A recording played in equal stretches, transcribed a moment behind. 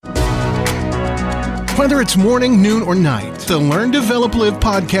Whether it's morning, noon, or night, the Learn, Develop, Live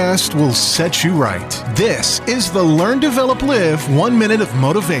podcast will set you right. This is the Learn, Develop, Live 1 Minute of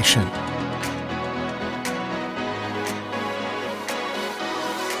Motivation.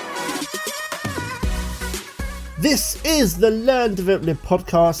 This is the Learn, Develop, Live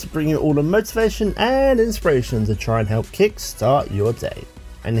podcast, bringing you all the motivation and inspiration to try and help kickstart your day.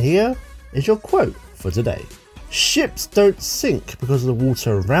 And here is your quote for today. Ships don't sink because of the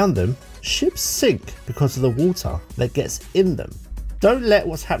water around them. Ships sink because of the water that gets in them. Don't let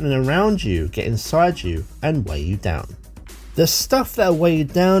what's happening around you get inside you and weigh you down. The stuff that'll weigh you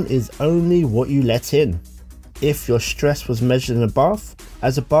down is only what you let in. If your stress was measured in a bath,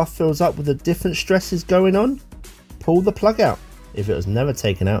 as the bath fills up with the different stresses going on, pull the plug out. If it was never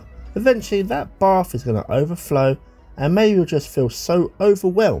taken out, eventually that bath is going to overflow and maybe you'll just feel so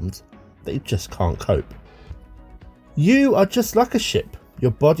overwhelmed that you just can't cope. You are just like a ship.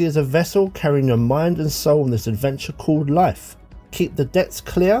 Your body is a vessel carrying your mind and soul on this adventure called life. Keep the decks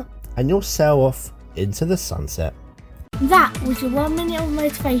clear and you'll sail off into the sunset. That was your 1 minute of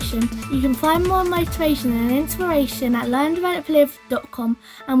motivation. You can find more motivation and inspiration at learndeveloplive.com,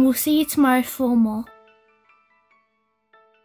 and we'll see you tomorrow for more.